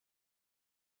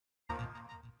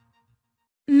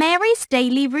Mary's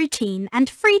daily routine and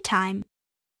free time.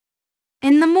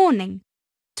 In the morning,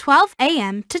 12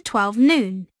 a.m. to 12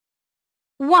 noon.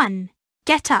 1.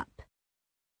 Get up.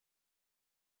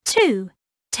 2.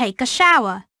 Take a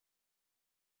shower.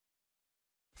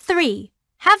 3.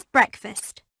 Have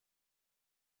breakfast.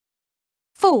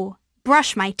 4.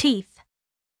 Brush my teeth.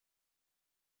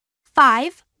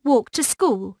 5. Walk to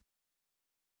school.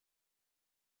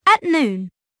 At noon,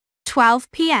 12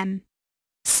 p.m.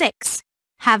 6.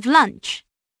 Have lunch.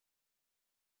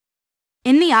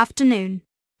 In the afternoon,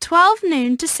 12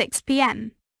 noon to 6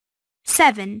 p.m.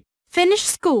 7. Finish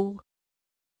school.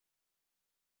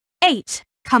 8.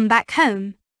 Come back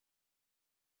home.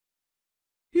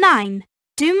 9.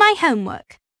 Do my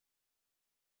homework.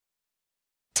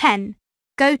 10.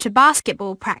 Go to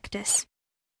basketball practice.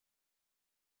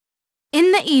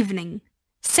 In the evening,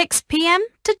 6 p.m.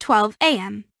 to 12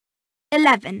 a.m.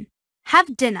 11.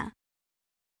 Have dinner.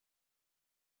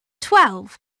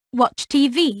 12. Watch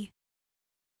TV.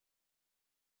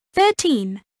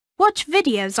 13. Watch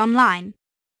videos online.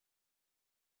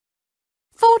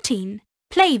 14.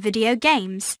 Play video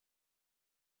games.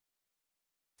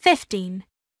 15.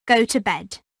 Go to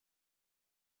bed.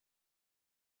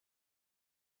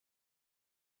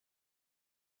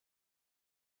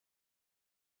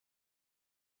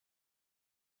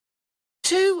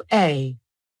 (2A)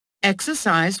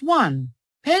 Exercise 1,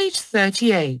 page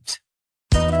 38.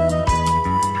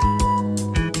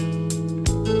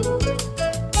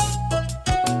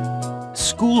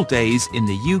 School days in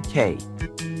the UK.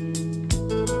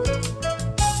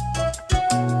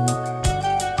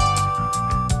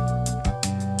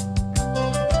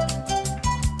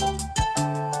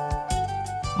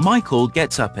 Michael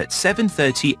gets up at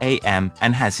 7:30 a.m.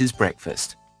 and has his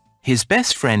breakfast. His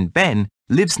best friend Ben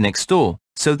lives next door,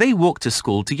 so they walk to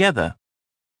school together.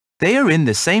 They are in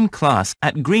the same class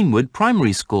at Greenwood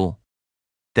Primary School.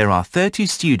 There are 30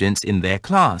 students in their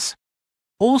class.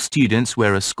 All students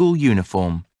wear a school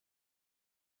uniform.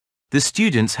 The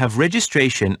students have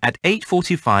registration at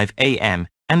 8:45 a.m.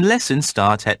 and lessons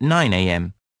start at 9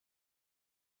 a.m.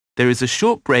 There is a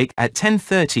short break at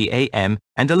 10:30 a.m.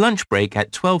 and a lunch break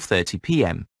at 12:30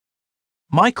 p.m.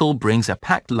 Michael brings a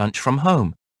packed lunch from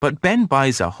home, but Ben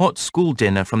buys a hot school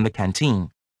dinner from the canteen.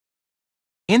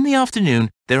 In the afternoon,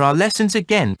 there are lessons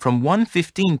again from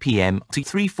 1:15 p.m. to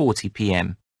 3:40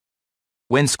 p.m.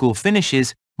 When school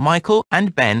finishes, Michael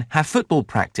and Ben have football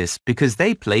practice because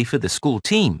they play for the school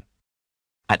team.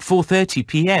 At 4:30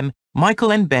 p.m.,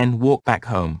 Michael and Ben walk back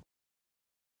home.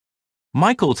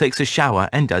 Michael takes a shower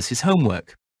and does his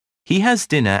homework. He has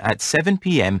dinner at 7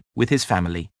 p.m. with his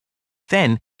family.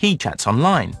 Then he chats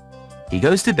online. He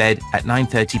goes to bed at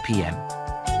 9:30 p.m.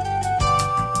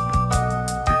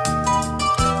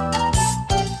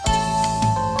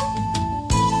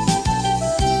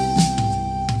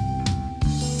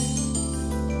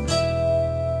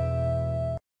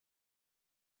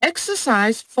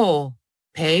 Exercise 4,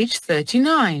 page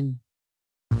 39.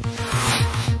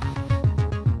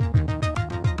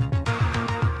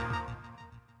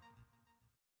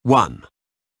 One,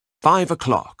 5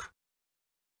 o'clock.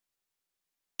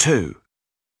 2,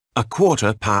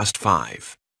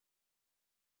 5:15.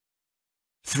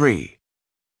 3,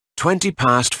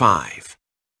 5:20.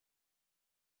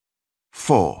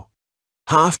 4,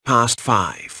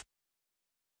 5:30.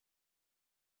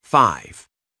 5,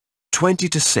 20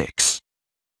 to 6.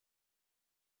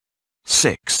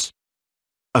 6,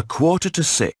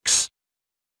 5:45.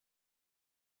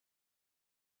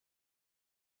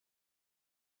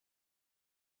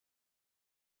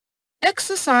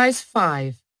 Exercise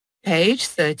 5, page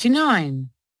 39.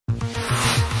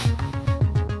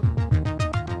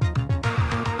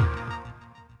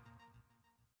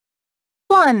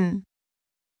 One,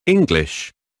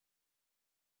 English,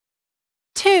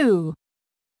 2,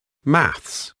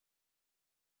 maths,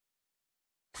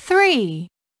 3,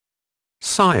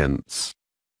 science,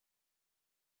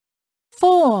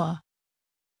 4,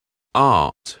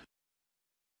 art,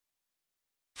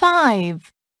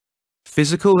 5,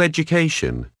 physical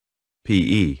education,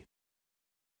 PE,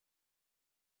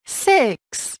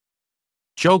 6,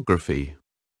 geography,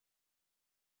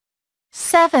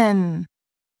 7,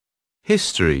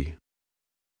 history,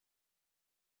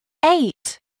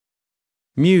 8,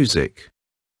 music.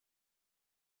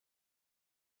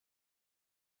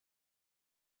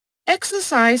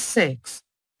 Exercise 6,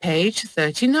 page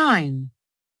 39.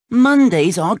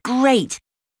 Mondays are great.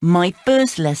 My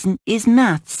first lesson is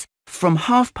maths from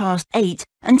 8:30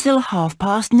 until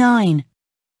 9:30.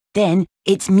 Then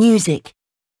it's music.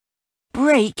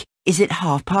 Break is at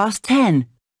 10:30.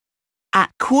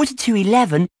 At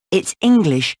 10:45 it's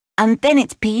English and then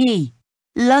it's PE.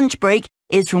 Lunch break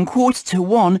is from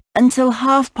 1:45 until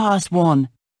 1:30.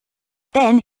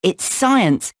 Then it's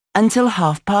science until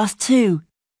 2:30.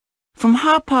 From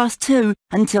 2:30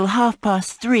 until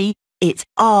 3:30, it's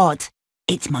art.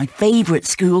 It's my favourite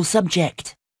school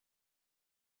subject.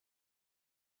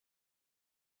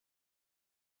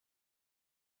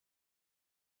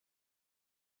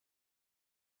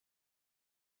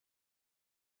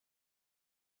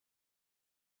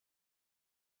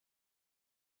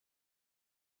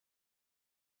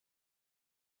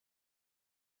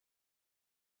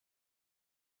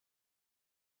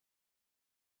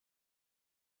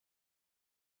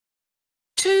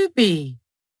 Two B.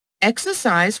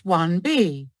 Exercise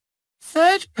 1B.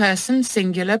 Third person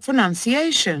singular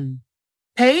pronunciation.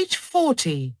 Page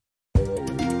 40.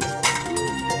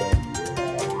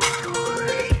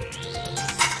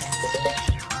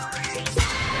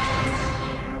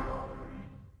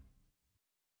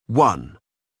 One,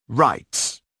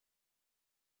 writes.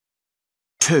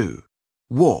 2,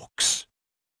 walks.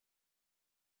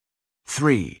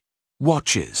 3,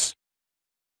 watches.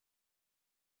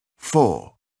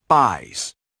 4,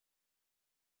 buys.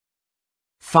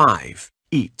 5,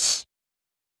 eats.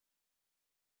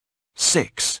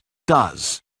 6,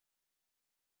 does.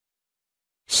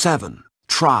 7,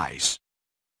 tries.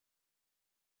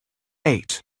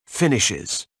 8,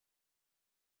 finishes.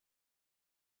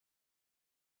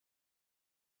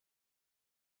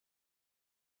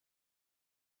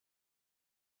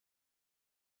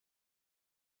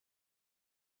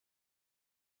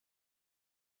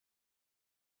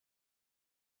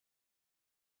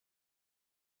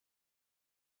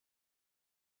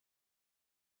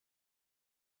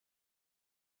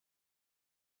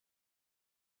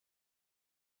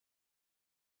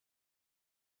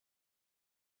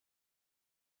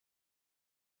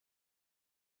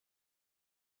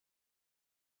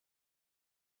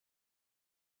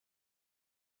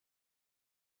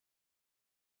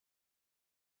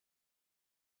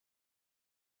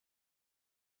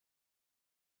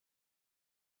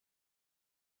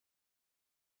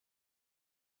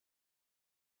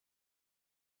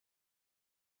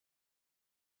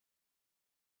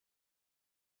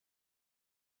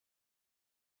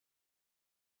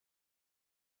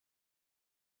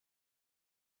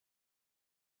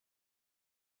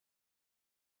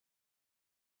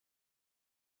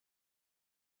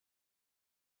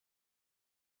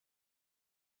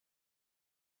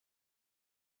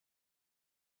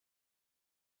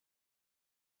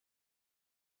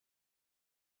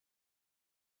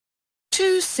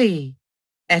 Two C.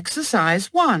 Exercise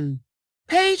 1.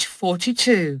 Page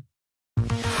 42.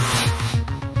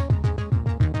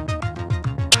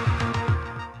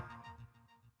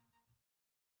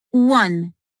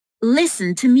 One,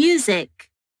 listen to music.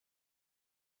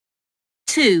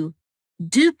 2,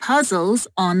 do puzzles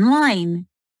online.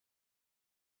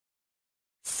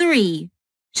 3,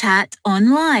 chat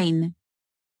online.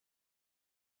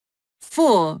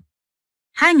 4,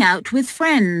 hang out with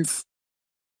friends.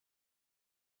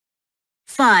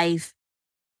 5,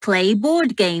 play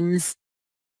board games.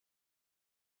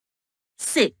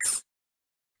 6,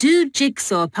 do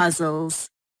jigsaw puzzles.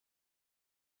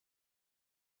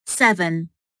 7,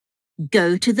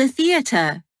 go to the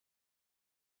theatre.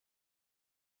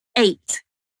 8,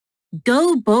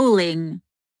 go bowling.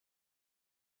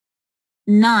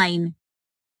 9,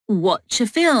 watch a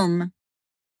film.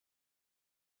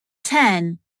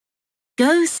 10,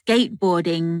 go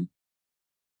skateboarding.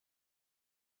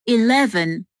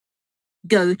 11,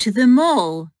 go to the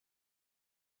mall.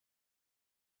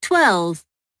 12,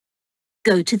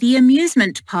 go to the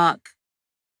amusement park.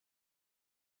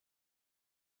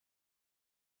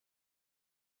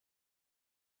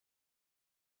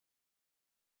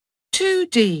 Two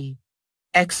D.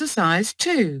 Exercise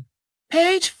 2.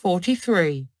 Page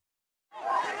 43.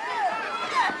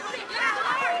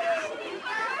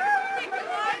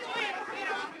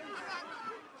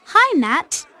 Hi,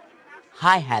 Nat.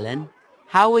 Hi, Helen.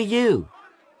 How are you?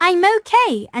 I'm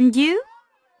okay, and you?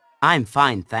 I'm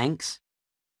fine, thanks.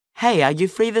 Hey, are you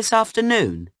free this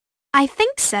afternoon? I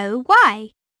think so.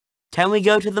 Why? Can we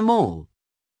go to the mall?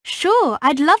 Sure,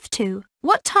 I'd love to.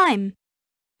 What time?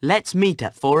 Let's meet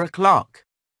at 4 o'clock.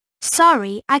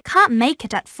 Sorry, I can't make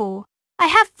it at 4. I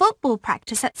have football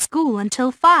practice at school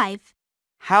until 5.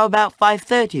 How about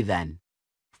 5:30 then?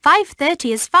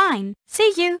 5:30 is fine.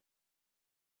 See you.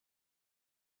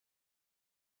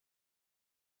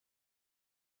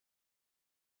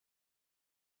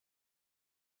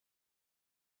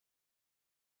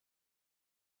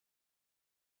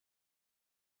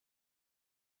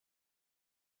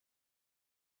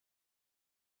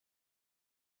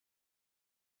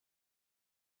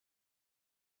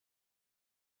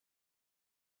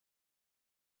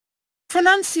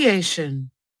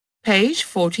 Pronunciation. Page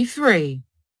 43.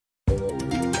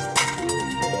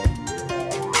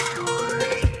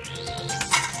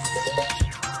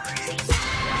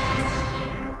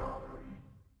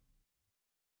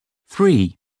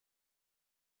 Three.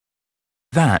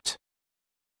 That.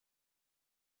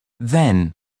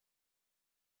 Then.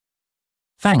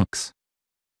 Thanks.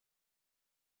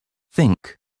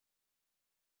 Think.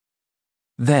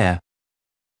 There.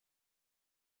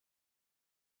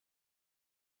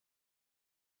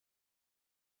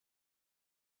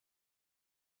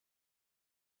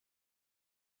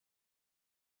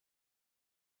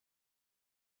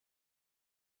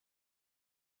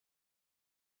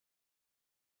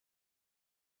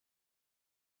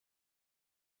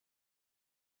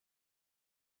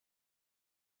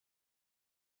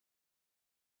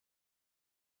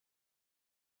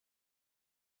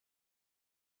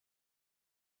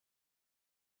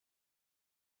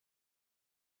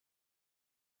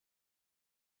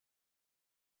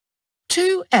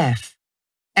 Two F.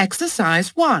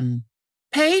 Exercise 1.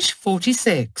 Page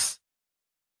 46.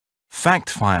 Fact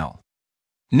file.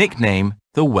 Nickname,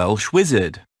 the Welsh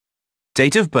Wizard.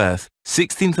 Date of birth,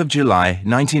 16th of July,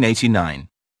 1989.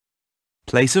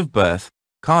 Place of birth,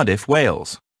 Cardiff,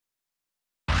 Wales.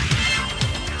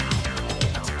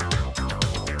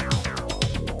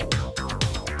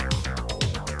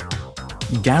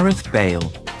 Gareth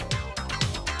Bale.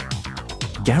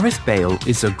 Gareth Bale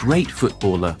is a great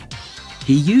footballer.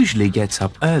 He usually gets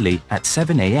up early at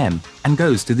 7 a.m. and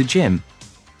goes to the gym.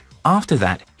 After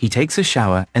that, he takes a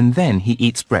shower and then he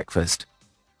eats breakfast.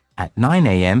 At 9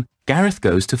 a.m., Gareth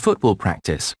goes to football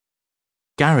practice.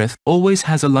 Gareth always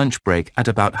has a lunch break at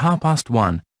about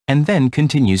 1:30 and then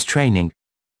continues training.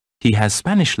 He has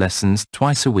Spanish lessons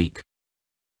twice a week.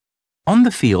 On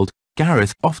the field,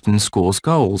 Gareth often scores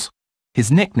goals.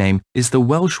 His nickname is the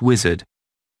Welsh Wizard.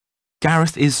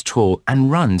 Gareth is tall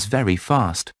and runs very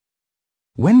fast.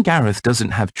 When Gareth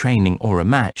doesn't have training or a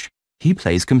match, he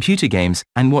plays computer games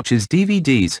and watches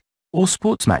DVDs or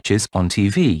sports matches on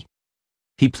TV.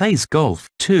 He plays golf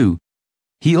too.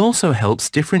 He also helps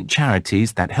different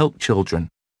charities that help children.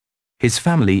 His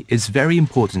family is very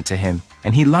important to him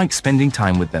and he likes spending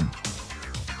time with them.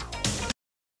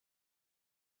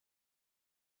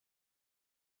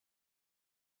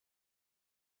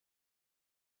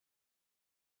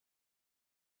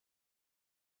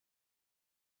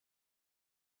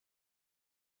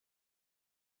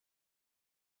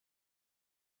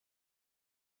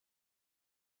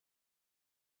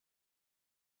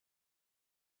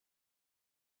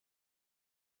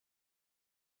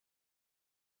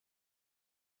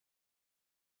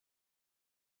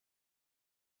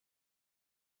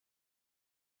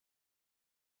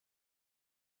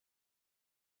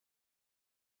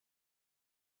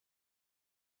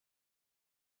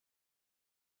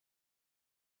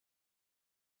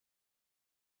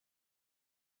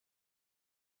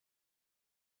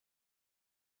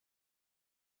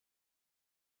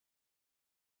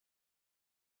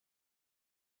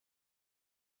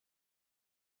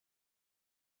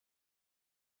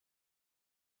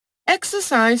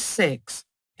 Exercise 6.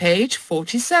 Page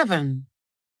 47.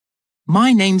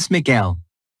 My name's Miguel.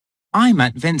 I'm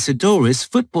at Vencedores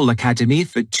Football Academy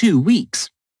for 2 weeks.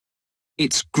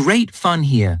 It's great fun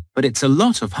here, but it's a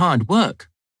lot of hard work.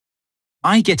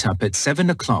 I get up at 7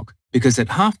 o'clock because at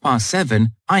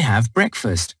 7:30 I have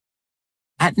breakfast.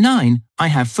 At 9 I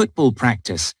have football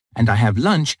practice and I have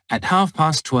lunch at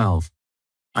 12:30.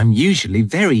 I'm usually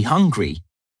very hungry.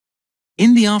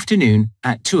 In the afternoon,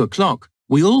 at 2 o'clock,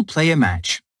 we all play a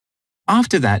match.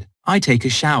 After that, I take a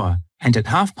shower and at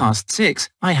 6:30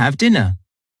 I have dinner.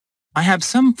 I have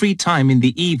some free time in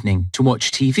the evening to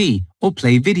watch TV or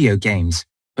play video games,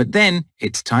 but then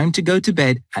it's time to go to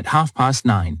bed at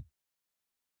 9:30.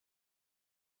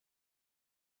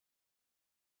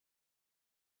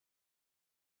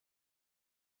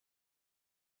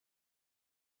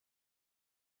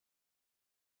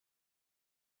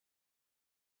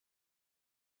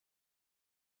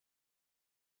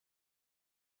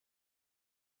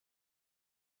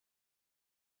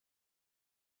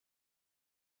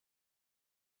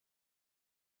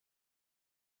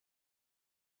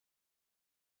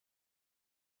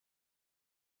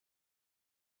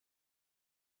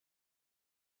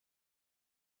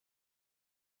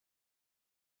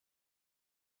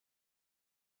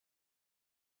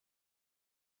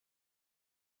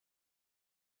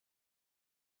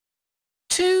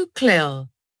 Two Clill.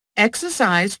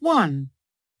 Exercise 1.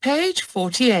 Page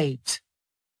 48.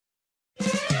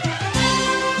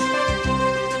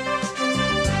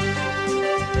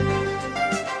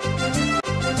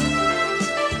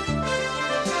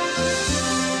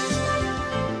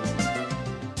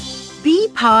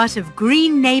 part of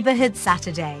Green Neighbourhood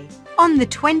Saturday on the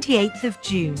 28th of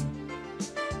June.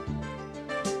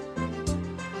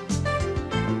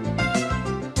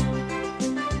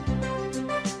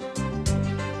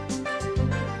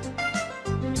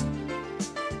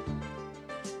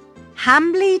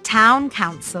 Hambley Town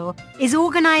Council is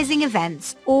organising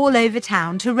events all over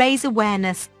town to raise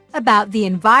awareness about the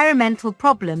environmental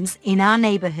problems in our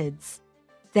neighbourhoods.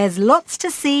 There's lots to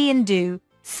see and do,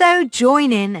 so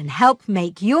join in and help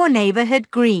make your neighbourhood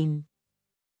green.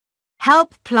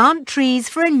 Help plant trees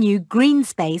for a new green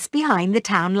space behind the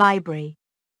town library.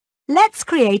 Let's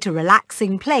create a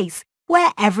relaxing place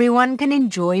where everyone can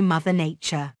enjoy Mother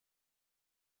Nature.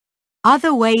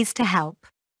 Other ways to help.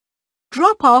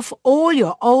 Drop off all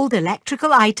your old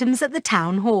electrical items at the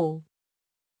town hall.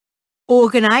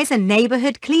 Organise a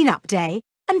neighbourhood clean-up day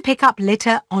and pick up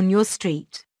litter on your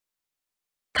street.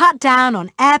 Cut down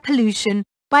on air pollution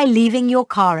by leaving your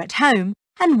car at home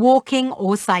and walking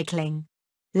or cycling.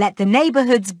 Let the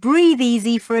neighbourhoods breathe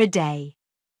easy for a day.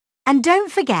 And don't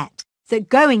forget that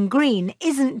going green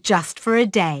isn't just for a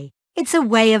day, it's a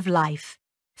way of life.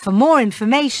 For more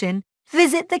information,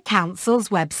 visit the Council's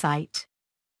website.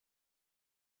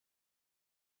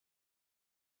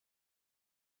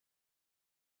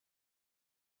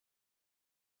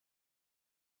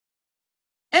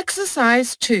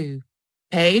 Exercise 2,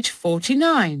 page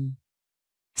 49.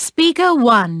 Speaker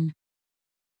 1.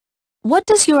 What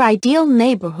does your ideal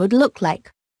neighbourhood look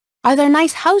like? Are there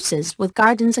nice houses with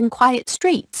gardens and quiet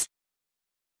streets?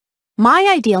 My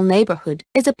ideal neighbourhood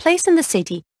is a place in the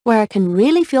city where I can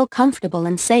really feel comfortable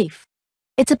and safe.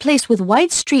 It's a place with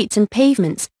wide streets and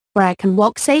pavements where I can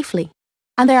walk safely.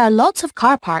 And there are lots of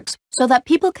car parks so that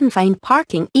people can find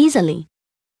parking easily.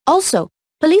 Also,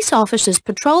 police officers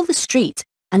patrol the streets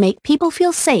and make people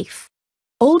feel safe.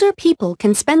 Older people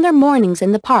can spend their mornings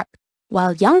in the park,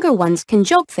 while younger ones can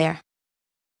jog there.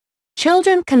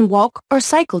 Children can walk or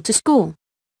cycle to school.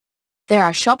 There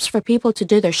are shops for people to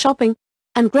do their shopping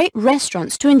and great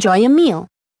restaurants to enjoy a meal.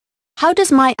 How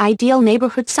does my ideal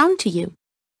neighbourhood sound to you?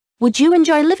 Would you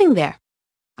enjoy living there?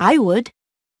 I would.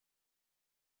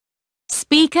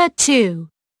 Speaker 2.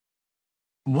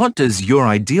 What does your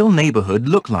ideal neighbourhood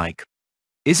look like?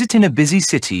 Is it in a busy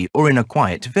city or in a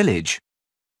quiet village?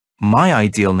 My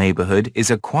ideal neighbourhood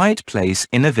is a quiet place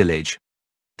in a village.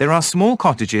 There are small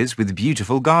cottages with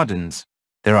beautiful gardens.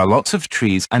 There are lots of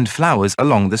trees and flowers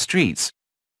along the streets.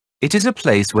 It is a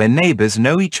place where neighbours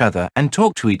know each other and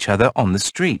talk to each other on the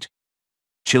street.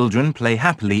 Children play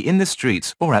happily in the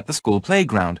streets or at the school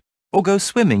playground, or go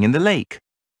swimming in the lake.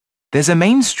 There's a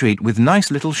main street with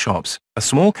nice little shops, a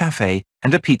small cafe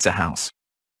and a pizza house.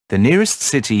 The nearest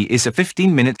city is a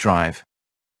 15-minute drive.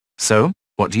 So,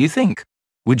 what do you think?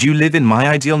 Would you live in my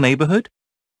ideal neighbourhood?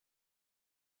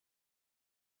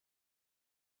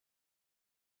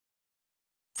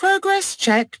 Progress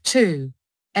check 2,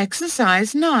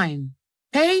 exercise 9,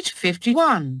 page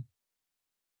 51.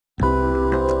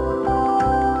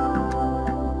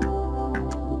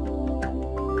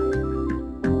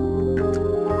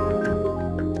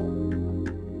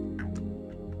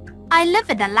 I live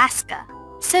in Alaska,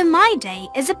 so my day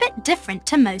is a bit different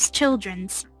to most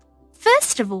children's.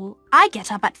 First of all, I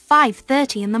get up at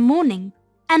 5:30 in the morning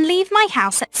and leave my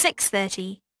house at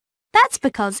 6:30. That's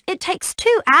because it takes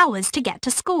 2 hours to get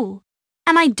to school,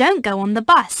 and I don't go on the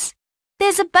bus.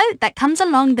 There's a boat that comes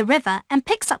along the river and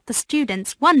picks up the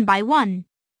students one by one.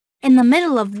 In the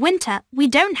middle of winter, we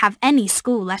don't have any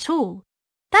school at all.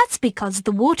 That's because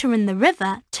the water in the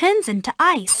river turns into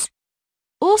ice.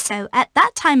 Also, at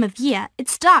that time of year,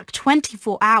 it's dark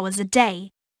 24 hours a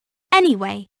day.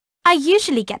 Anyway, I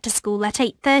usually get to school at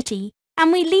 8:30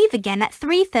 and we leave again at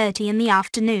 3:30 in the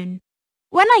afternoon.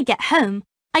 When I get home,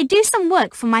 I do some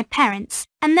work for my parents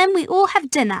and then we all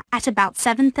have dinner at about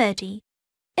 7:30.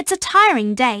 It's a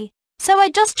tiring day, so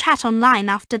I just chat online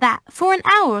after that for an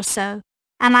hour or so,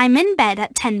 and I'm in bed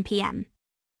at 10 p.m.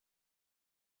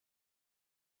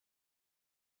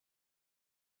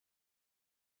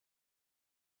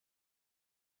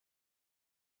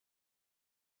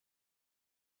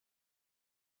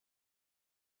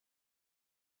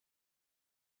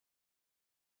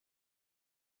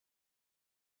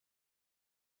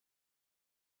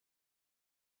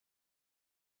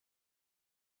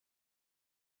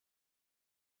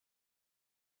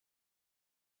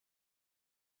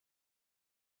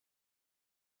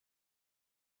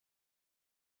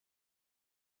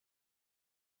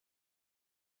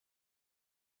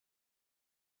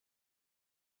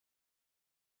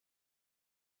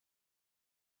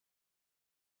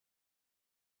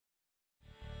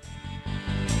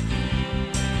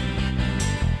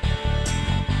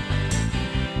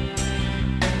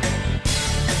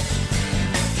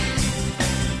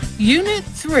 Unit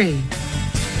 3.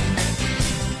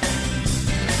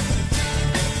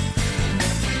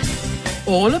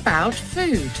 All about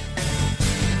food.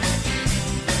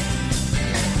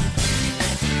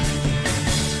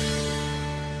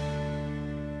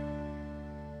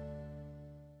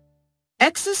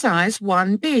 Exercise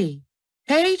 1B,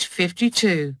 page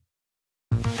 52.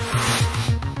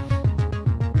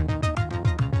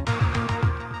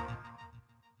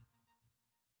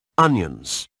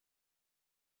 Onions.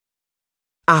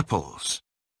 Apples.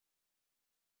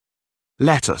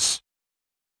 Lettuce.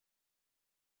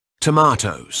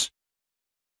 Tomatoes.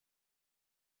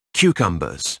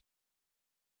 Cucumbers.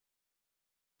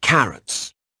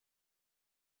 Carrots.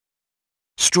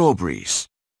 Strawberries.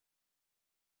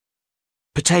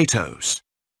 Potatoes.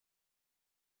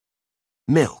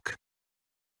 Milk.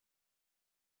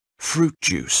 Fruit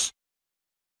juice.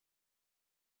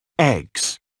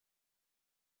 Eggs.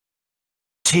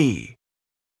 Tea.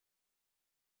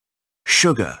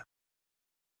 Sugar.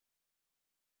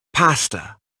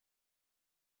 Pasta.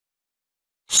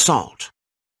 Salt.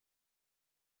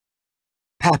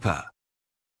 Pepper.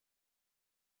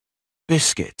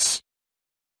 Biscuits.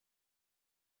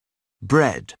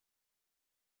 Bread.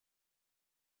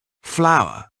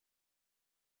 Flour.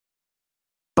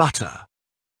 Butter.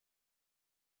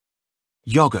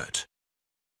 Yogurt.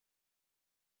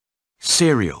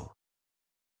 Cereal.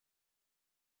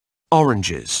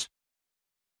 Oranges.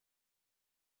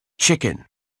 Chicken.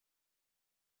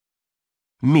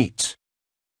 Meat.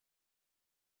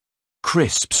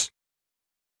 Crisps.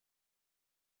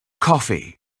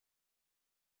 Coffee.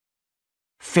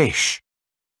 Fish.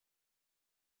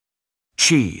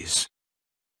 Cheese.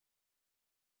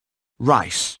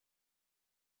 Rice.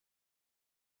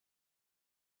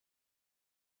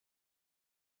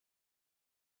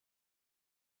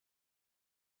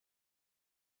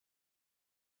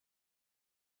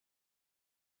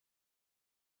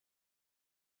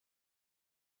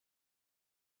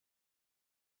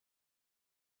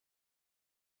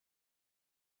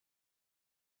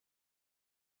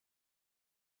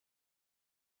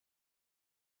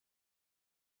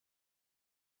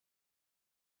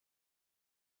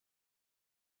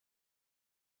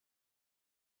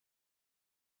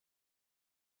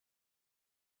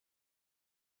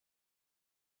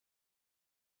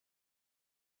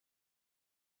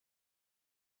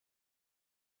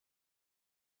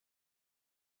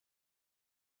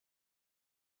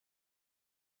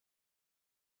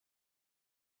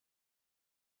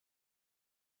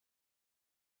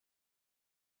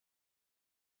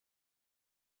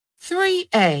 Three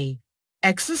A,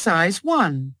 Exercise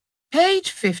 1,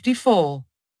 page 54.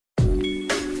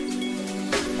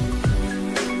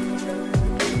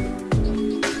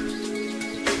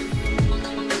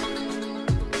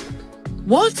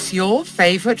 What's your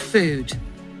favorite food?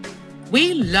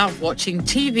 We love watching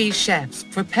TV chefs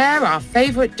prepare our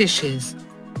favorite dishes.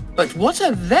 But what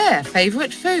are their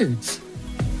favorite foods?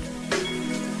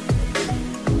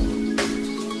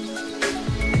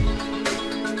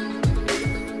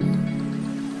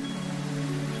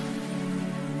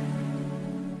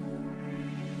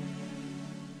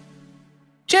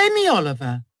 Jamie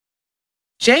Oliver.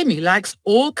 Jamie likes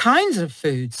all kinds of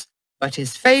foods, but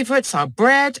his favourites are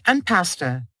bread and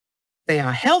pasta. They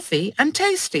are healthy and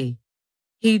tasty.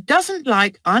 He doesn't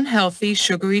like unhealthy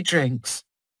sugary drinks.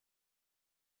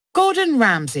 Gordon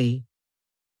Ramsay.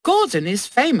 Gordon is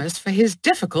famous for his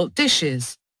difficult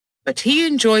dishes, but he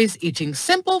enjoys eating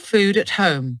simple food at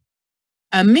home.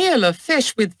 A meal of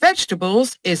fish with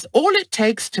vegetables is all it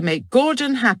takes to make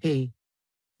Gordon happy.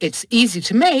 It's easy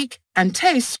to make and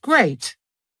tastes great.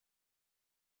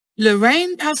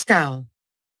 Lorraine Pascal.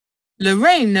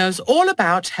 Lorraine knows all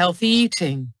about healthy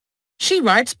eating. She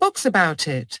writes books about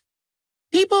it.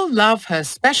 People love her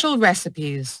special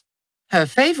recipes. Her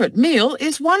favourite meal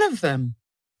is one of them,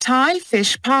 Thai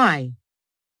fish pie.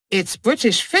 It's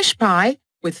British fish pie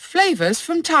with flavours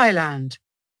from Thailand.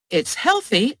 It's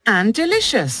healthy and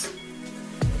delicious.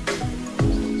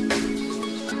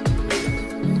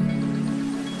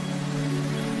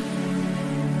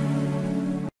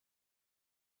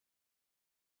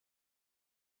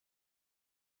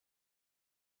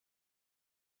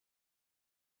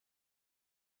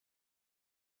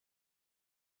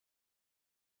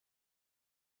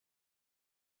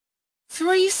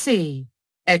 Three C,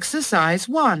 Exercise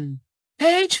 1,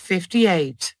 page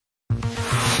 58.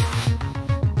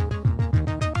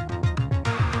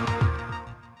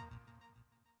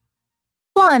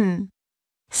 One.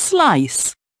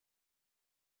 Slice.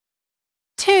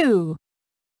 2,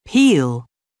 Peel.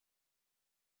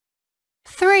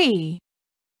 3,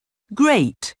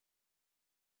 Grate.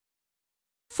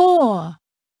 4,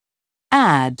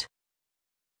 Add.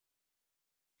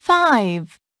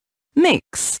 5.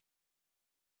 Mix.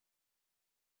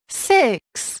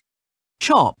 6.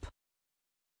 Chop.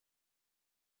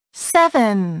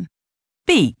 7.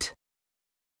 Beat.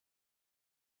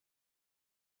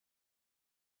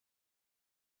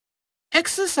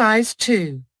 Exercise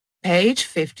 2, page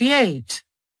 58.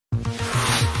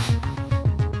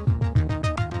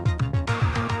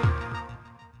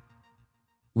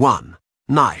 One,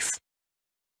 knife.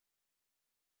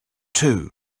 2,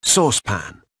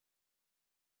 saucepan.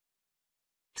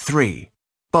 3,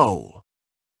 bowl.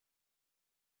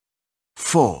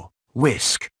 4,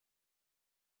 whisk.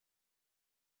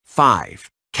 5,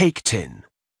 cake tin.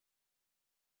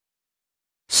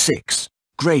 6,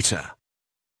 grater.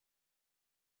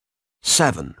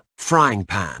 7, frying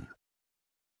pan.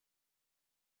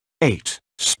 8,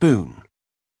 spoon.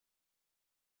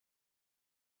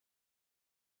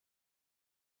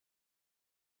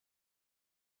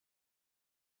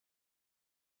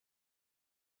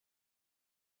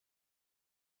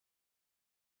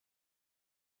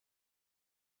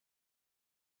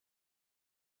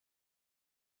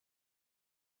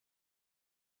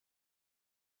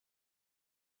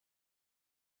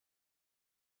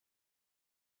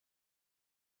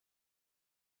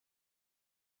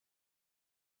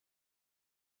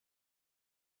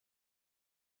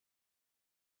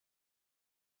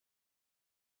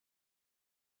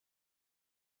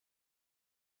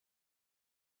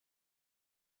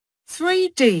 Three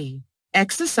D,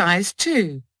 exercise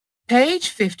 2, page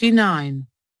 59.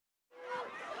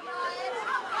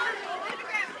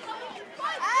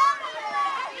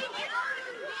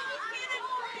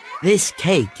 This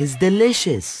cake is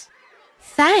delicious.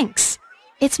 Thanks.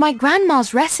 It's my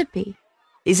grandma's recipe.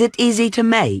 Is it easy to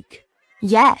make?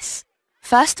 Yes.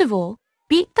 First of all,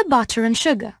 beat the butter and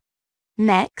sugar.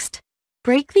 Next,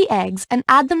 break the eggs and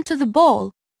add them to the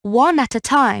bowl, one at a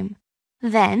time.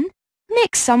 Then,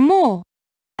 mix some more.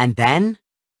 And then?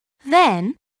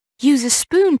 Then, use a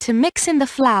spoon to mix in the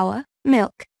flour,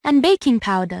 milk, and baking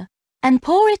powder, and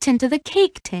pour it into the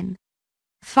cake tin.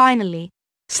 Finally,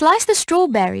 slice the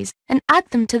strawberries and add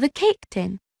them to the cake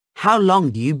tin. How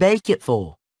long do you bake it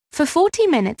for? For 40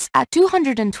 minutes at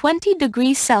 220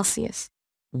 degrees Celsius.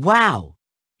 Wow!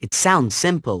 It sounds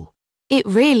simple. It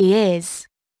really is.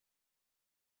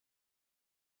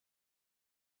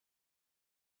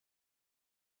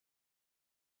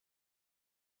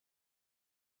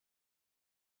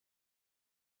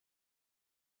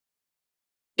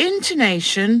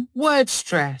 Intonation, word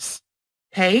stress,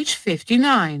 page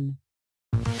 59.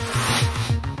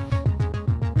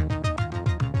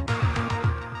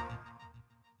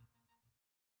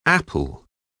 Apple.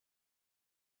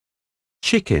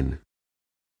 Chicken.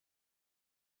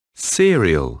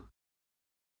 Cereal.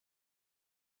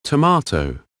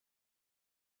 Tomato.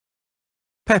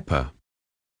 Pepper.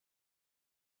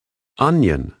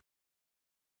 Onion.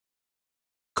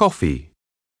 Coffee.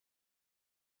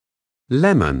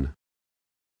 Lemon.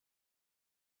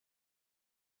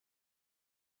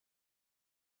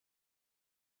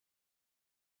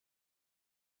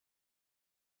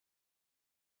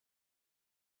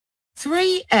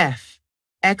 Three F,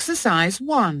 exercise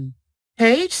 1,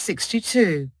 page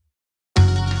 62.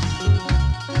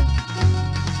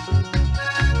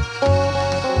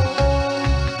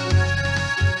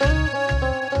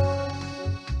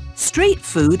 Street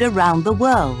food around the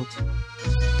world.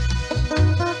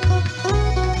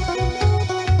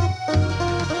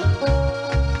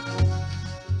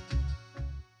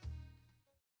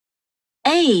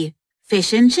 A.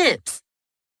 Fish and chips.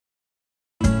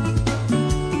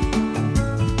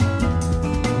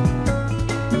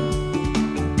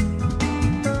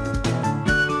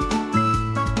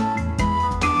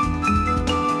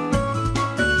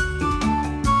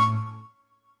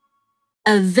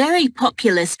 A very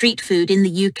popular street food in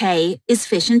the UK is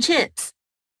fish and chips.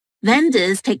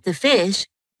 Vendors take the fish,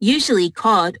 usually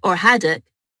cod or haddock,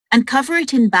 and cover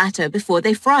it in batter before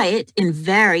they fry it in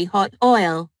very hot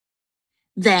oil.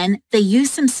 Then they use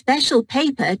some special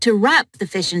paper to wrap the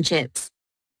fish and chips.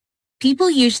 People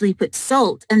usually put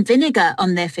salt and vinegar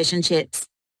on their fish and chips.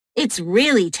 It's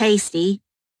really tasty.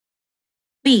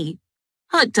 B.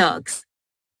 Hot dogs.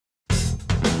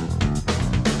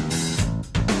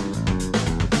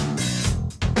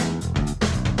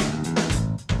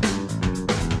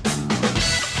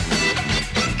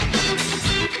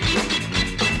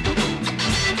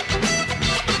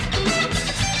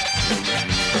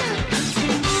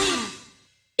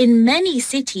 In many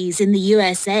cities in the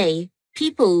USA,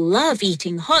 people love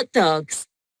eating hot dogs.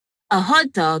 A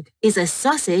hot dog is a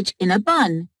sausage in a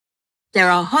bun.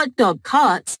 There are hot dog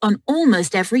carts on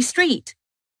almost every street.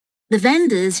 The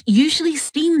vendors usually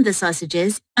steam the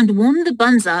sausages and warm the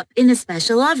buns up in a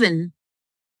special oven.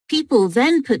 People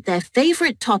then put their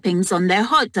favorite toppings on their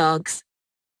hot dogs.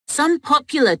 Some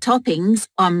popular toppings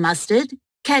are mustard,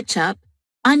 ketchup,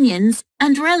 onions,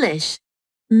 and relish.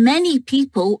 Many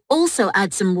people also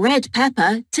add some red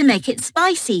pepper to make it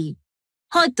spicy.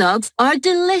 Hot dogs are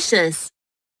delicious.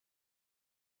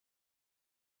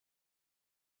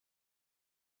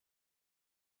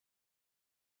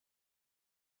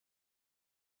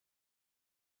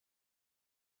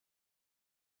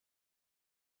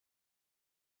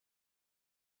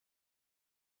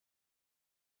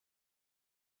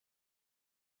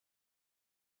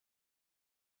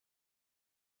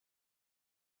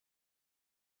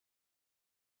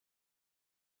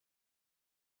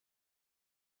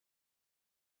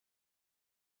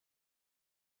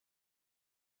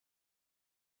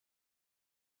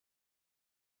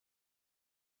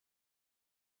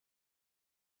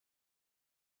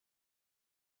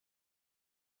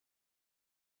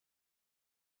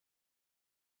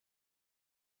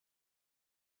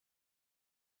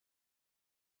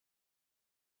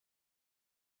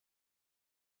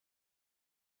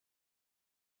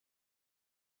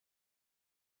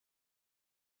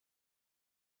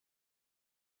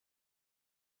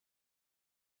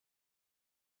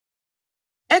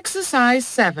 Exercise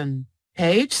 7,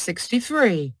 page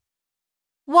 63.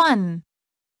 1.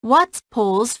 What's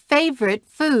Paul's favorite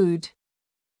food?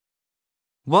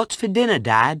 What's for dinner,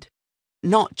 Dad?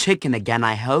 Not chicken again,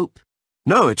 I hope.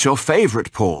 No, it's your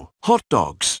favourite, Paul. Hot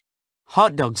dogs.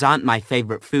 Hot dogs aren't my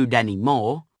favorite food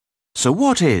anymore. So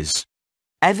what is?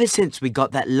 Ever since we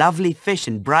got that lovely fish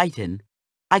in Brighton,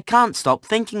 I can't stop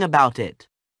thinking about it.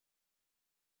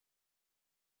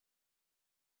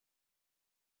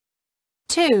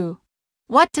 2.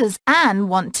 What does Anne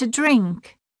want to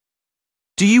drink?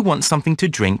 Do you want something to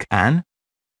drink, Anne?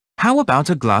 How about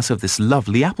a glass of this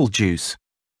lovely apple juice?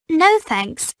 No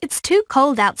thanks, it's too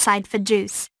cold outside for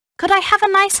juice. Could I have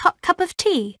a nice hot cup of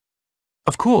tea?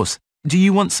 Of course. Do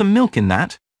you want some milk in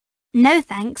that? No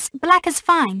thanks, black is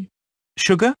fine.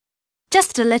 Sugar?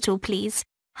 Just a little, please.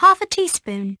 Half a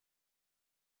teaspoon.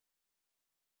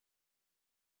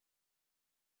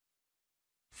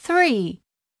 3.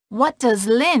 What does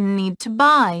Lynn need to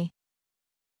buy?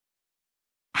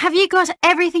 Have you got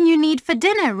everything you need for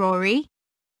dinner, Rory?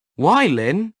 Why,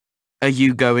 Lynn? Are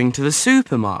you going to the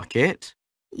supermarket?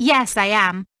 Yes, I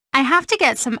am. I have to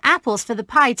get some apples for the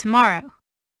pie tomorrow.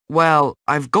 Well,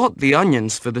 I've got the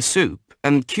onions for the soup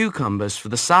and cucumbers for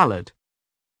the salad.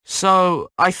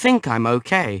 So, I think I'm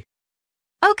okay.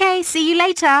 Okay, see you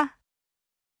later.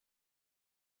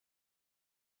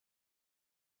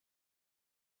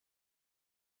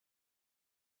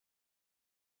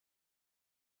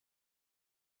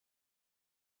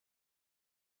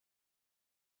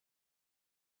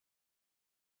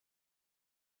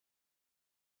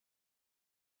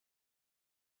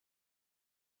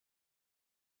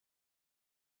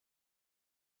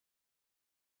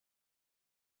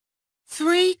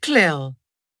 Three Clill.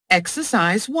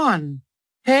 Exercise 1,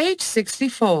 page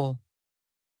 64.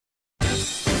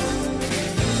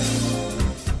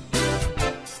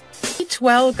 Eat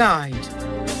Well Guide.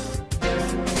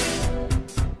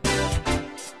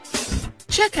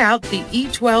 Check out the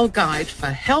Eat Well Guide for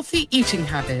healthy eating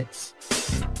habits.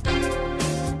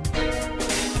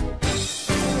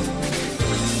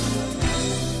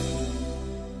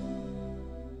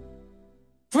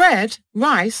 Bread,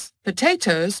 rice,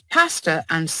 potatoes, pasta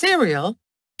and cereal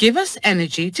give us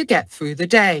energy to get through the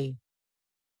day.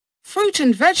 Fruit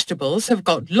and vegetables have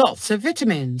got lots of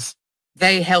vitamins.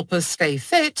 They help us stay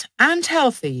fit and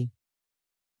healthy.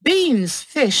 Beans,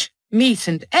 fish, meat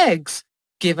and eggs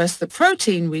give us the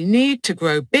protein we need to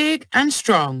grow big and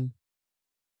strong.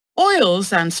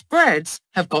 Oils and spreads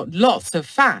have got lots of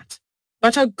fat,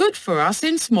 but are good for us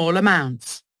in small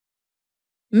amounts.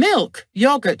 Milk,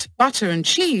 yogurt, butter and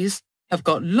cheese have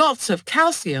got lots of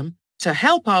calcium to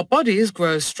help our bodies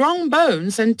grow strong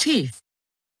bones and teeth.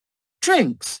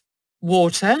 Drinks,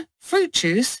 water, fruit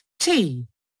juice, tea,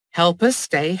 help us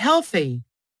stay healthy.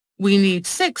 We need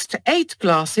 6 to 8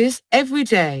 glasses every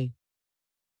day.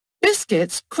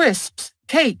 Biscuits, crisps,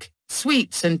 cake,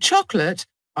 sweets and chocolate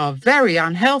are very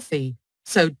unhealthy,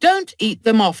 so don't eat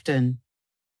them often.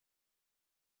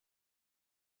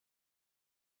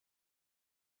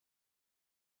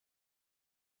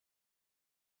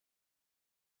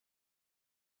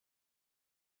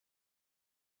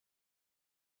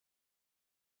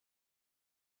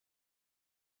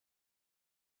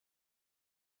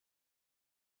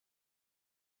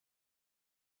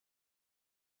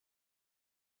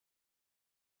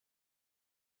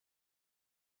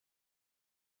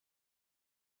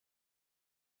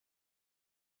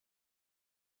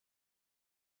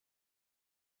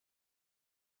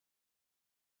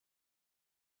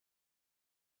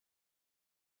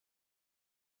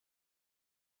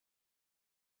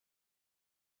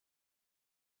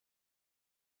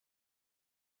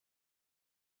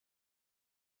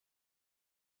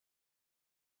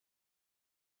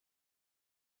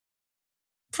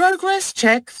 Progress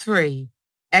check 3.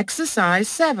 Exercise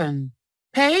 7.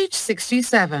 Page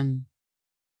 67.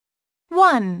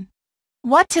 1.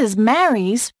 What is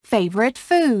Mary's favorite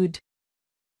food?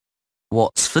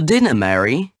 What's for dinner,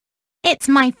 Mary? It's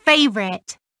my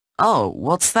favorite. Oh,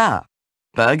 what's that?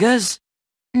 Burgers?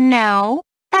 No,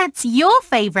 that's your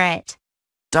favorite.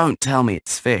 Don't tell me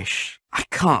it's fish. I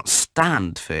can't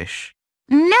stand fish.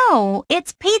 No,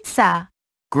 it's pizza.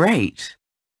 Great.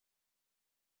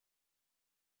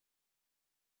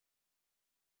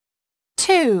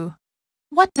 2.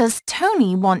 What does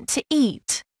Tony want to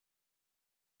eat?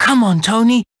 Come on,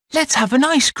 Tony, let's have an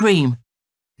ice cream.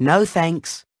 No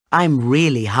thanks. I'm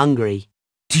really hungry.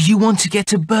 Do you want to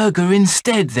get a burger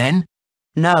instead then?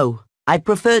 No, I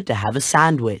prefer to have a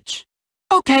sandwich.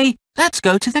 Okay, let's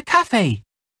go to the cafe.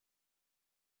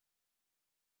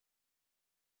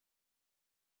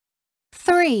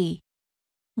 3.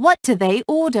 What do they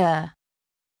order?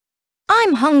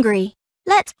 I'm hungry.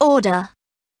 Let's order.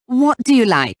 What do you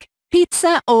like,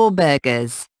 pizza or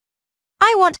burgers?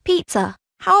 I want pizza.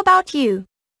 How about you?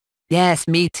 Yes,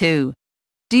 me too.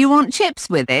 Do you want chips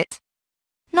with it?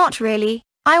 Not really.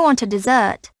 I want a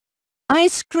dessert.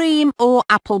 Ice cream or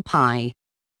apple pie?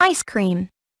 Ice cream.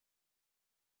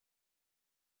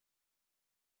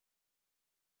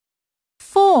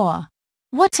 4.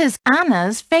 What is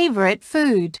Anna's favorite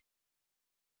food?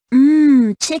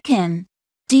 Chicken.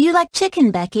 Do you like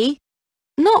chicken, Becky?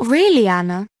 Not really,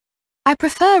 Anna. I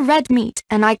prefer red meat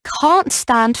and I can't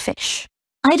stand fish.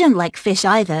 I don't like fish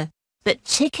either, but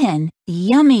chicken,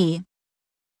 yummy.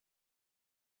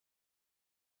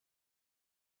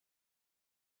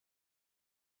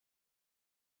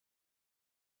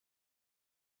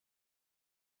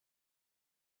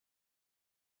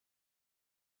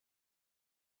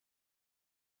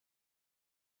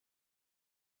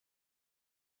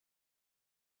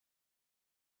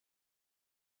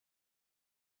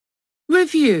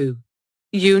 Review.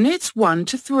 Units 1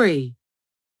 to 3.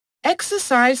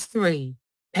 Exercise 3.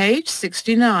 Page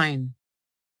 69.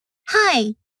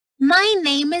 Hi, my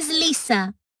name is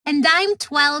Lisa and I'm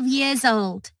 12 years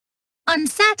old. On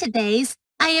Saturdays,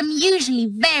 I am usually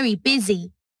very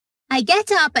busy. I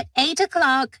get up at 8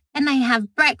 o'clock and I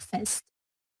have breakfast.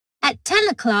 At 10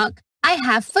 o'clock, I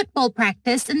have football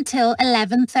practice until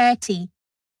 11:30.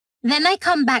 Then I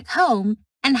come back home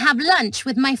and have lunch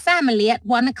with my family at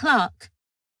 1 o'clock.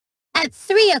 At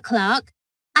 3 o'clock,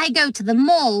 I go to the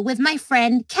mall with my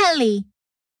friend Kelly.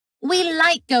 We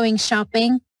like going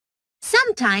shopping.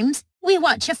 Sometimes we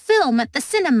watch a film at the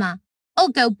cinema or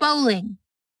go bowling.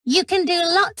 You can do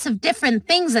lots of different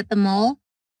things at the mall.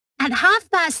 At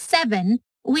 7:30,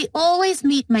 we always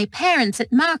meet my parents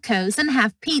at Marco's and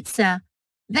have pizza.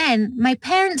 Then my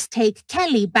parents take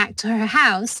Kelly back to her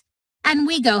house and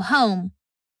we go home.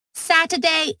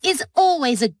 Saturday is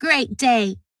always a great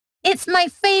day. It's my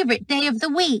favorite day of the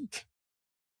week.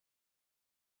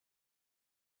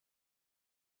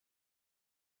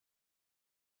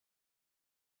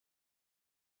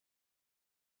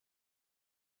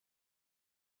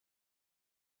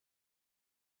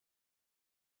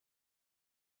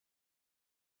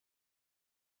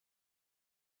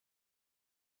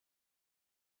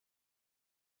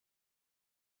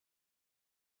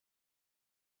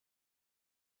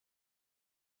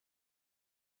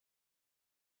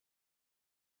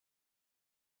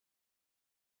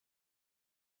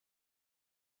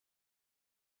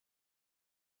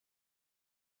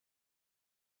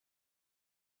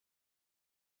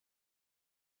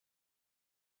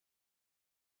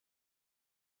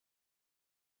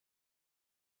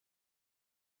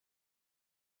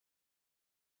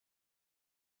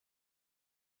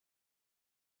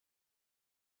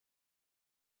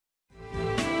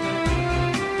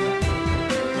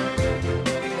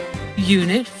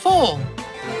 Unit 4.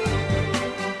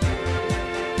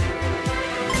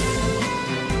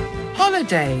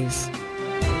 Holidays.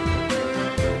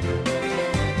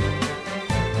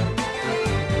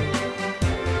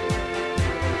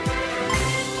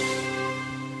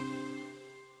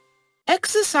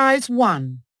 Exercise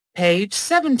 1, page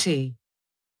 70.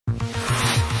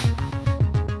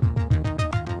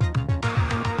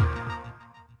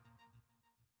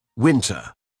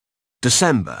 Winter.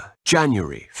 December,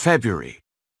 January, February.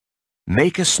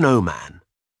 Make a snowman.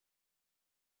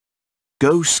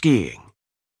 Go skiing.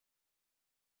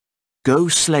 Go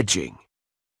sledging.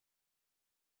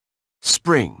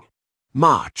 Spring,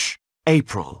 March,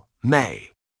 April,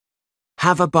 May.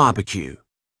 Have a barbecue.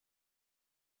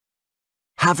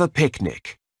 Have a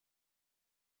picnic.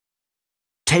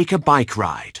 Take a bike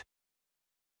ride.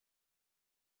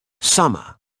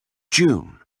 Summer,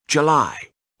 June, July,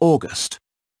 August.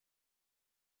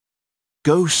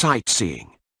 Go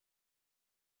sightseeing.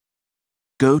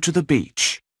 Go to the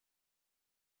beach.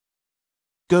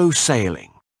 Go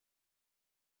sailing.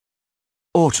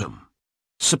 Autumn,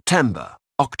 September,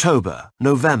 October,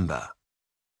 November.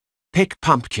 Pick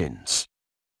pumpkins.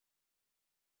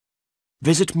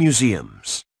 Visit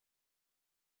museums.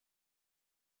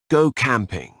 Go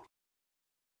camping.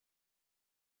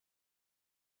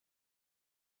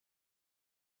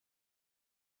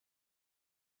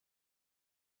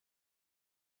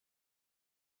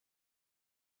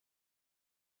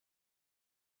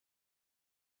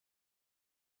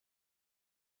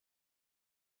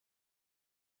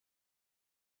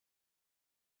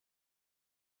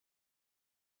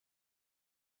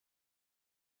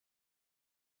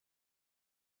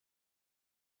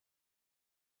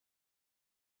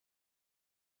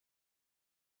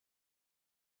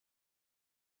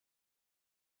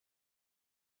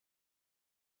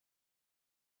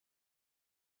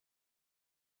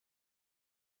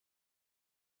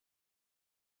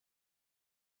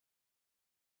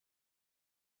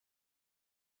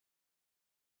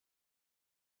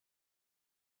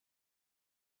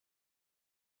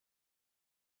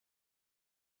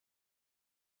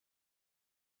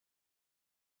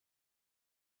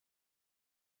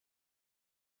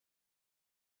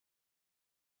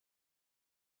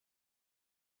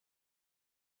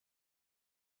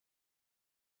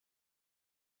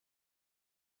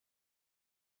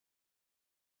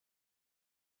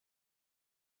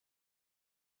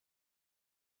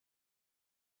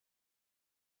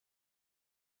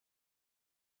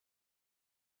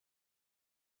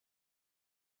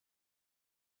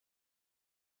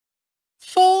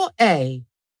 For A.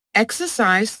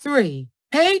 Exercise 3,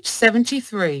 page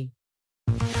 73.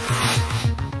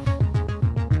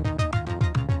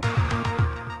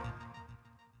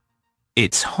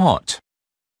 It's hot.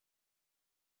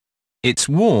 It's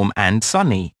warm and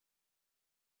sunny.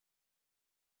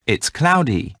 It's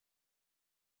cloudy.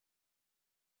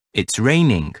 It's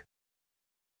raining.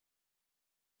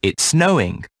 It's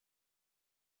snowing.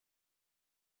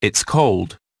 It's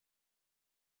cold.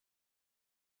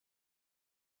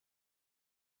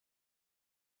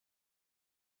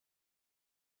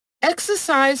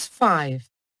 Exercise 5,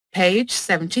 page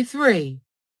 73.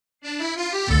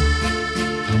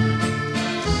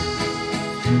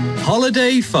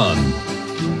 Holiday fun.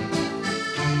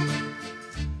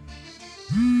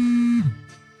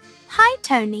 Hi,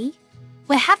 Tony.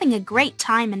 We're having a great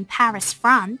time in Paris,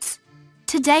 France.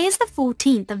 Today is the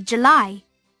 14th of July.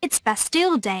 It's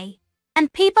Bastille Day,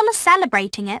 and people are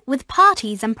celebrating it with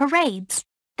parties and parades.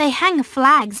 They hang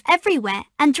flags everywhere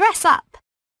and dress up.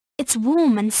 It's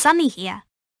warm and sunny here.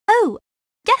 Oh,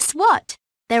 guess what?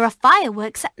 There are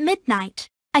fireworks at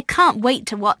midnight. I can't wait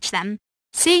to watch them.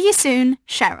 See you soon,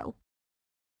 Cheryl.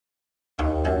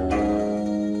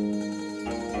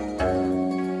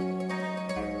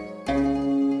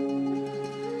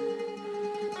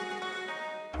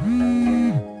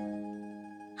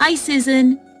 Hi,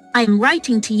 Susan. I'm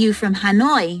writing to you from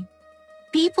Hanoi.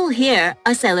 People here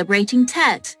are celebrating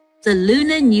Tet, the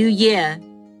Lunar New Year.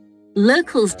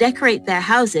 Locals decorate their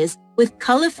houses with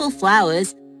colorful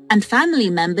flowers, and family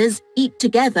members eat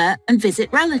together and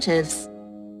visit relatives.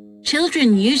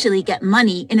 Children usually get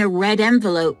money in a red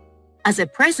envelope as a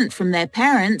present from their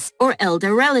parents or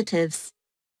elder relatives.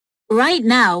 Right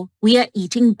now, we are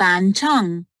eating ban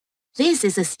chung. This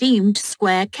is a steamed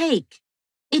square cake.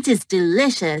 It is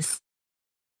delicious.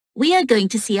 We are going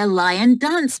to see a lion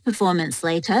dance performance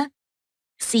later.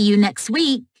 See you next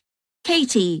week.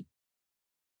 Katie.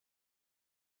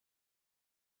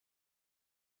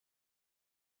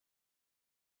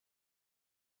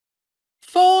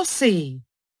 For C.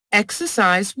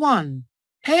 Exercise 1,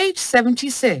 page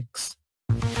 76.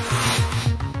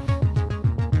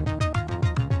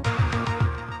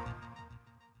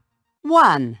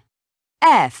 One.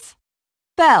 F.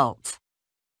 Belt.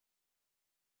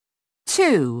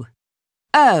 2.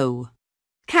 O.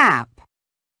 Cap.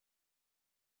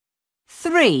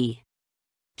 3.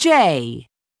 J.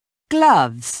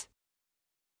 Gloves.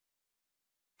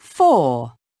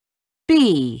 4.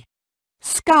 B.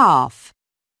 Scarf.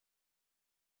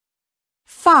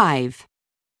 5.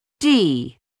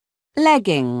 D.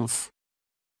 Leggings.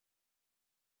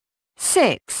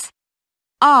 6.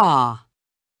 R.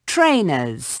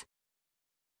 Trainers.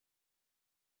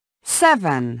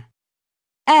 7.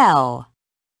 L.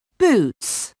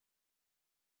 Boots.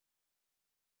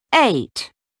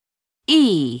 8.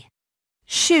 E.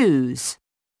 Shoes.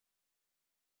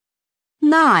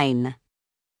 9.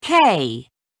 K.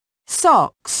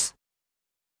 Socks.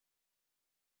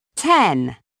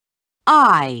 10.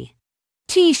 I.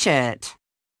 T-shirt.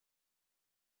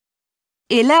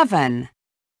 11.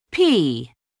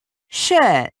 P.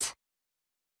 Shirt.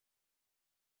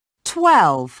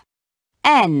 12.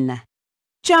 N.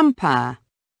 Jumper.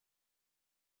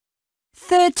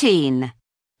 13.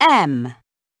 M.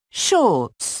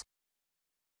 Shorts.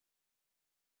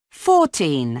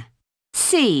 14.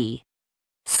 C.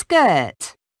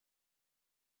 Skirt.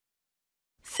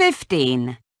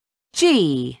 15.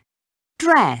 G.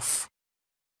 Dress.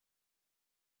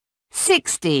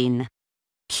 16.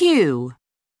 Q.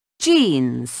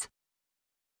 Jeans.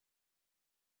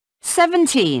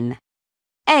 17.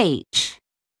 H.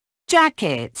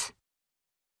 Jacket.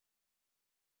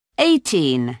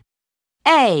 18.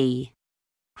 A.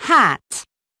 Hat.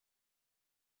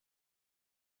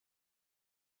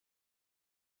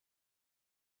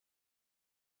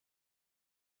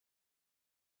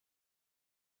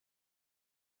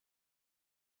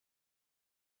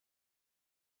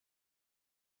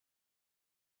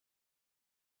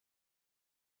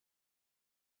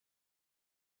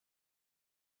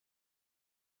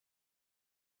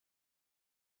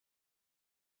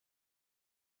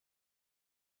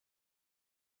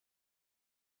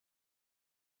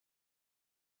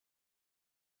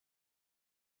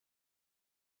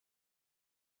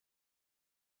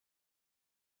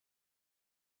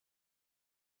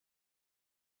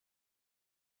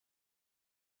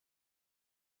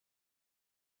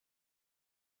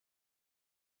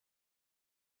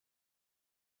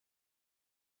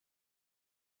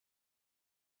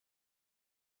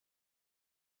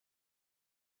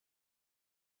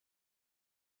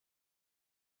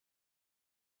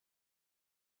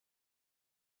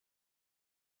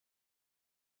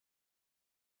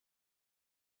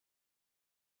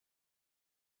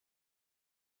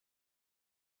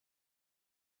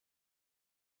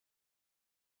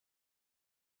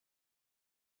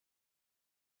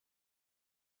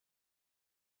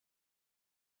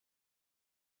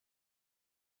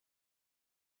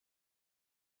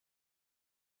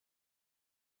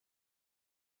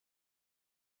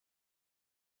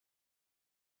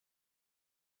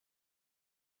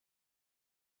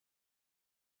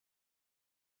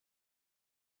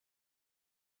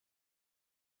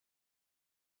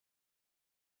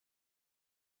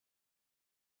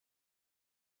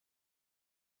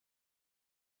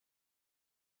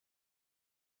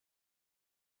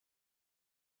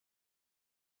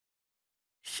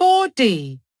 Four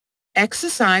D.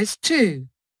 Exercise 2.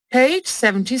 Page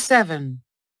 77.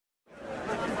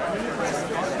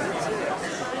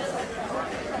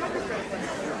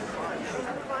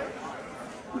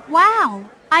 Wow,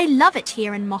 I love it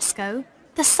here in Moscow.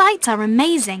 The sights are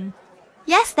amazing.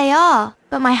 Yes, they are,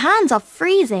 but my hands are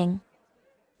freezing.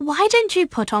 Why don't you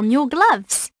put on your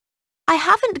gloves? I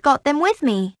haven't got them with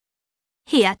me.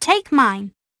 Here, take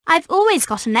mine. I've always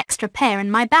got an extra pair in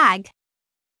my bag.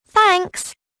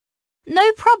 Thanks.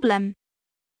 No problem.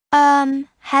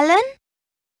 Helen?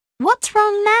 What's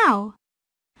wrong now?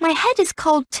 My head is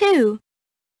cold too.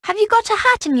 Have you got a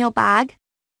hat in your bag?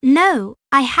 No,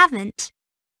 I haven't.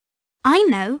 I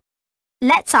know.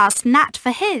 Let's ask Nat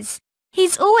for his.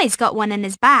 He's always got one in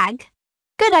his bag.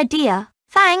 Good idea.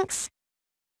 Thanks.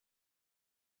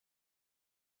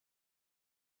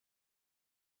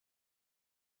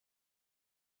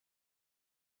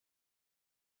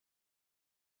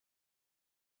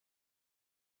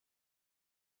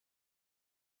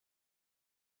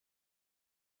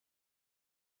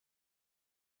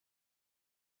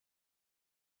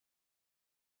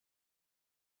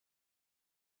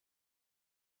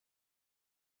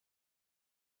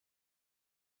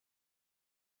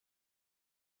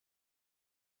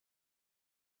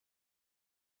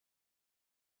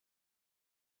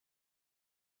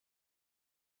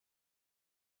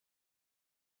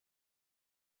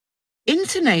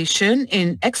 Intonation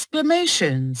in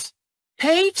exclamations.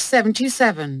 Page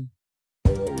 77.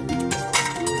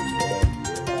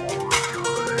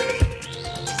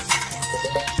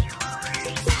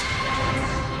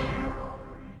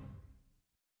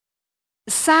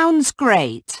 Sounds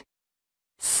great.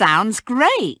 Sounds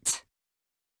great.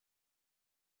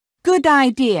 Good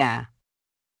idea.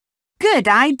 Good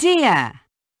idea.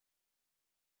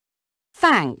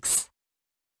 Thanks.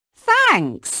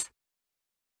 Thanks.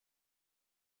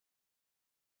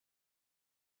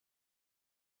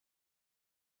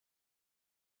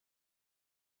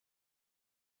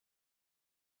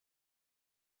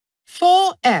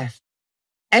 For F.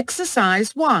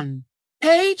 Exercise 1.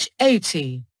 Page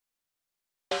 80.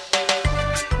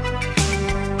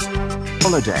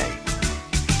 Holiday.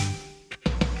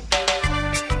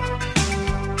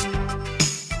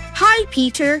 Hi,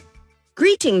 Peter.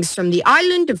 Greetings from the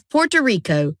island of Puerto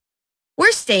Rico.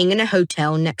 We're staying in a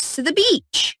hotel next to the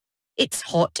beach. It's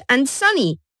hot and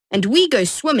sunny, and we go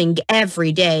swimming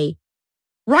every day.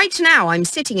 Right now I'm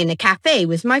sitting in a cafe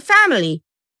with my family.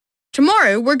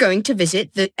 Tomorrow we're going to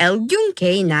visit the El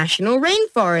Yunque National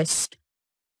Rainforest.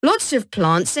 Lots of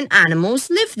plants and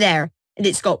animals live there, and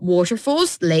it's got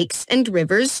waterfalls, lakes and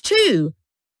rivers too.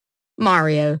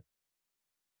 Mario.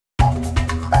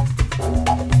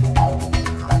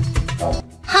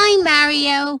 Hi,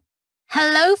 Mario.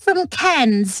 Hello from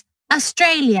Cairns,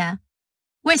 Australia.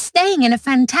 We're staying in a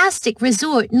fantastic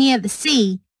resort near the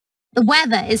sea. The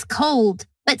weather is cold,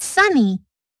 but sunny.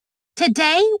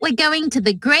 Today, we're going to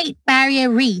the Great Barrier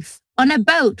Reef on a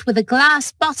boat with a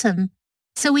glass bottom,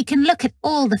 so we can look at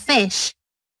all the fish.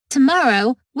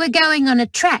 Tomorrow, we're going on a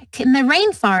trek in the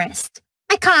rainforest.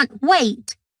 I can't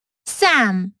wait.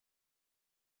 Sam.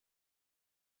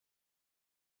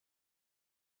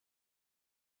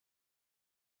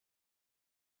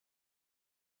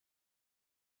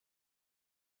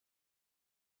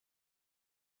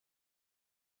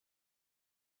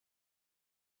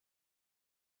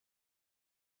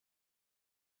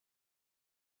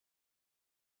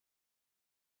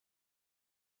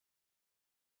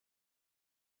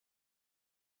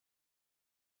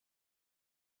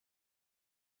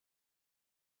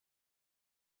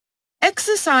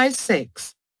 Exercise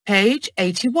 6, page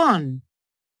 81.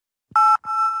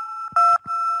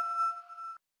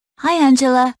 Hi,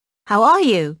 Angela. How are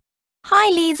you? Hi,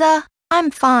 Lisa.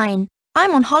 I'm fine.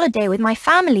 I'm on holiday with my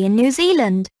family in New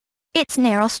Zealand. It's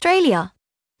near Australia.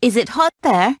 Is it hot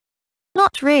there?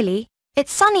 Not really.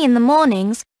 It's sunny in the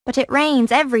mornings, but it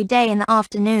rains every day in the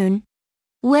afternoon.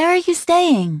 Where are you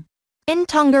staying? In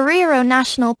Tongariro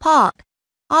National Park.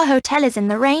 Our hotel is in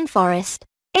the rainforest.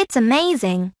 It's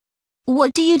amazing.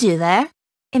 What do you do there?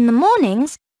 In the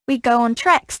mornings, we go on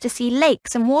treks to see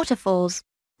lakes and waterfalls.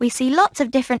 We see lots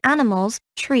of different animals,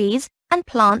 trees, and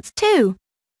plants too.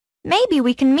 Maybe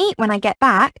we can meet when I get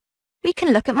back. We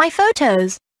can look at my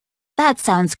photos. That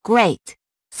sounds great.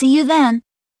 See you then.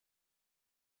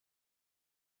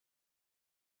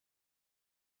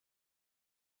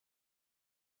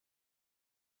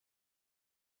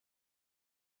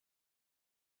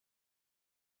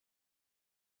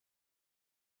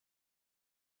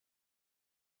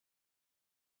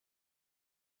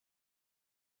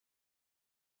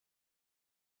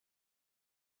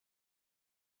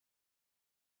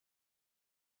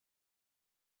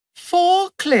 For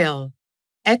Clill.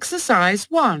 Exercise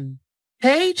 1,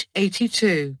 page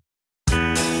 82.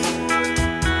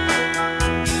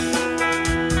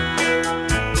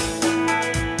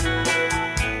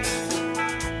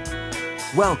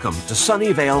 Welcome to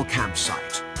Sunnyvale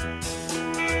Campsite.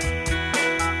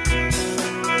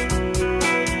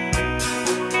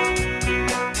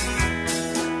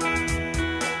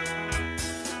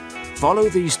 Follow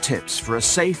these tips for a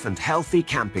safe and healthy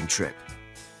camping trip.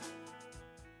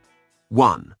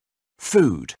 1.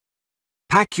 Food.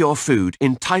 Pack your food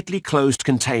in tightly closed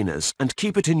containers and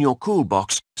keep it in your cool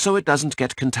box so it doesn't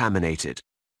get contaminated.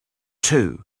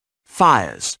 2.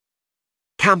 Fires.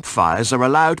 Campfires are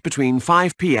allowed between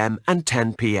 5 p.m. and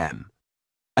 10 p.m.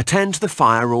 Attend the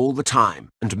fire all the time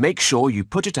and make sure you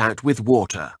put it out with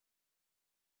water.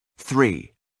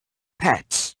 3.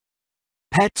 Pets.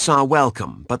 Pets are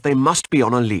welcome, but they must be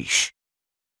on a leash.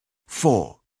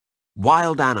 4.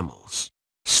 Wild animals.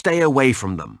 Stay away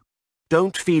from them.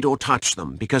 Don't feed or touch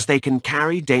them because they can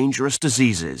carry dangerous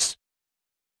diseases.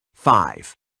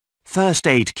 5. First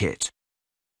aid kit.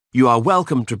 You are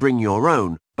welcome to bring your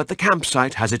own, but the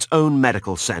campsite has its own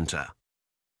medical center.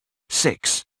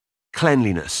 6.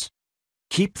 Cleanliness.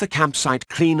 Keep the campsite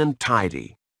clean and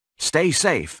tidy. Stay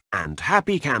safe and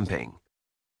happy camping.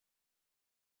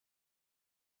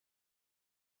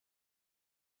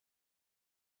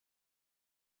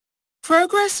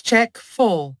 Progress check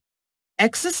 4.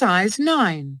 Exercise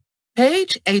 9,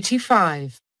 page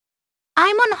 85.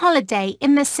 I'm on holiday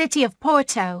in the city of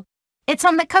Porto. It's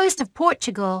on the coast of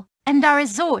Portugal, and our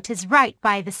resort is right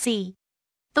by the sea.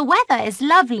 The weather is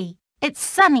lovely. It's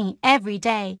sunny every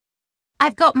day.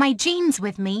 I've got my jeans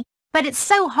with me, but it's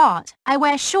so hot I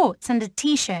wear shorts and a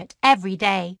t-shirt every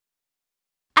day.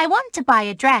 I want to buy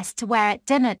a dress to wear at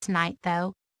dinner tonight,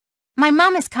 though. My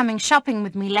mum is coming shopping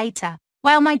with me later,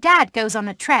 while my dad goes on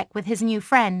a trek with his new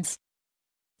friends.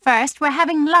 First, we're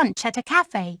having lunch at a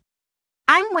cafe.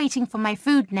 I'm waiting for my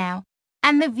food now,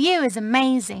 and the view is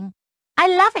amazing. I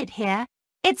love it here.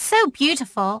 It's so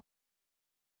beautiful.